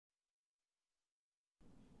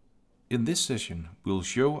In this session, we'll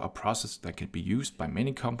show a process that can be used by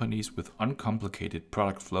many companies with uncomplicated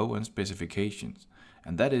product flow and specifications,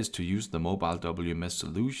 and that is to use the Mobile WMS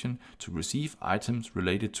Solution to receive items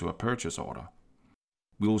related to a purchase order.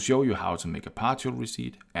 We will show you how to make a partial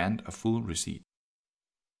receipt and a full receipt.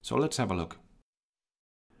 So let's have a look.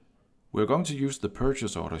 We're going to use the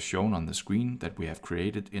purchase order shown on the screen that we have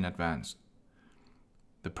created in advance.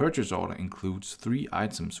 The purchase order includes 3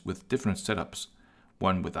 items with different setups,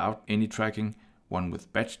 one without any tracking, one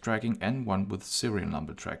with batch tracking, and one with serial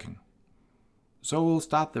number tracking. So we'll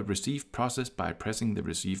start the receive process by pressing the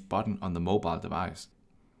receive button on the mobile device.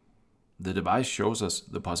 The device shows us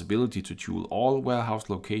the possibility to choose all warehouse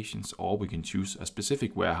locations, or we can choose a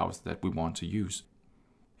specific warehouse that we want to use.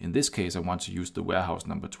 In this case, I want to use the warehouse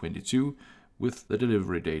number 22 with the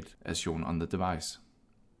delivery date as shown on the device.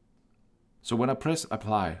 So when I press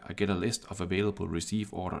apply, I get a list of available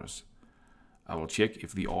receive orders. I will check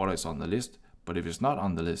if the order is on the list, but if it's not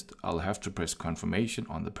on the list, I'll have to press confirmation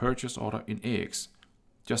on the purchase order in AX,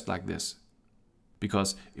 just like this,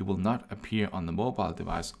 because it will not appear on the mobile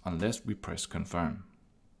device unless we press confirm.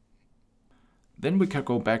 Then we can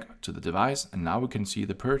go back to the device, and now we can see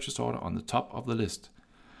the purchase order on the top of the list.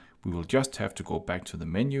 We will just have to go back to the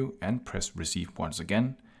menu and press receive once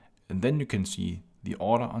again, and then you can see the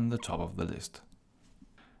order on the top of the list.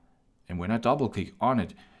 And when I double click on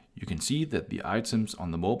it, you can see that the items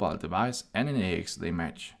on the mobile device and in AX they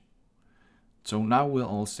match. So now we're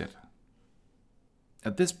all set.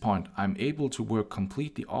 At this point, I'm able to work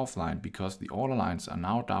completely offline because the order lines are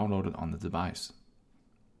now downloaded on the device.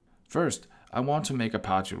 First, I want to make a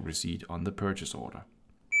partial receipt on the purchase order.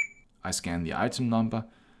 I scan the item number,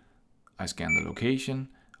 I scan the location,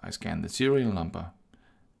 I scan the serial number,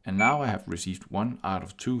 and now I have received 1 out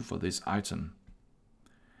of 2 for this item.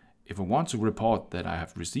 If I want to report that I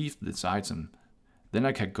have received this item, then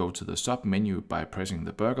I can go to the sub menu by pressing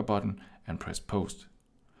the burger button and press post.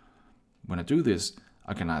 When I do this,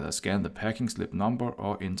 I can either scan the packing slip number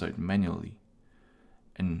or enter it manually.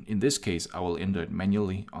 And in this case, I will enter it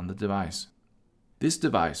manually on the device. This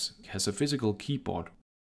device has a physical keyboard.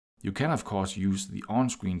 You can of course use the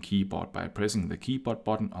on-screen keyboard by pressing the keyboard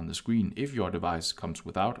button on the screen if your device comes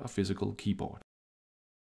without a physical keyboard.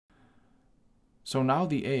 So now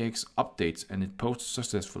the AX updates and it posts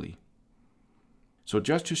successfully. So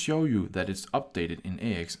just to show you that it's updated in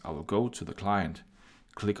AX, I will go to the client,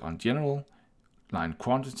 click on General, line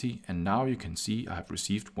Quantity, and now you can see I have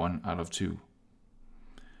received 1 out of 2.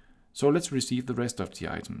 So let's receive the rest of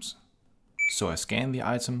the items. So I scan the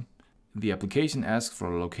item. The application asks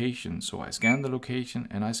for a location, so I scan the location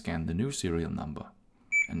and I scan the new serial number.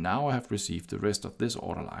 And now I have received the rest of this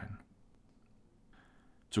order line.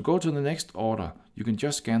 To go to the next order, you can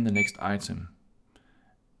just scan the next item.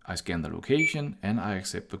 I scan the location and I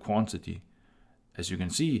accept the quantity. As you can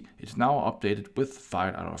see, it's now updated with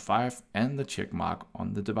 5 out of 5 and the check mark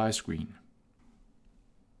on the device screen.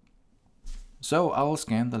 So I'll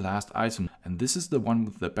scan the last item, and this is the one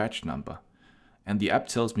with the batch number. And the app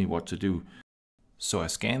tells me what to do. So I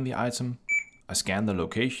scan the item, I scan the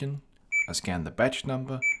location, I scan the batch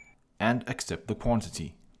number, and accept the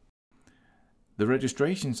quantity. The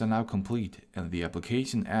registrations are now complete, and the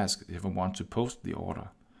application asks if I want to post the order.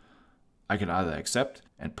 I can either accept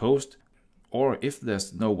and post, or if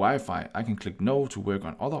there's no Wi-Fi, I can click no to work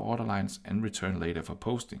on other order lines and return later for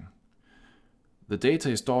posting. The data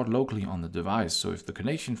is stored locally on the device, so if the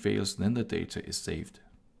connection fails, then the data is saved.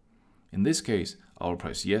 In this case, I will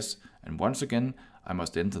press yes, and once again, I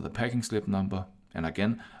must enter the packing slip number, and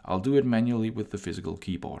again, I'll do it manually with the physical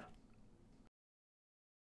keyboard.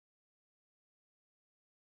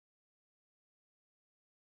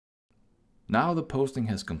 Now the posting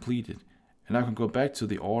has completed, and I can go back to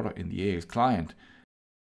the order in the AX client.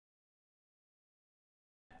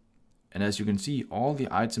 And as you can see, all the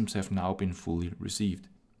items have now been fully received.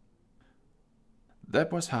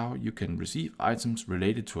 That was how you can receive items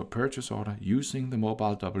related to a purchase order using the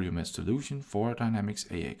Mobile WMS Solution for Dynamics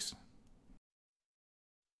AX.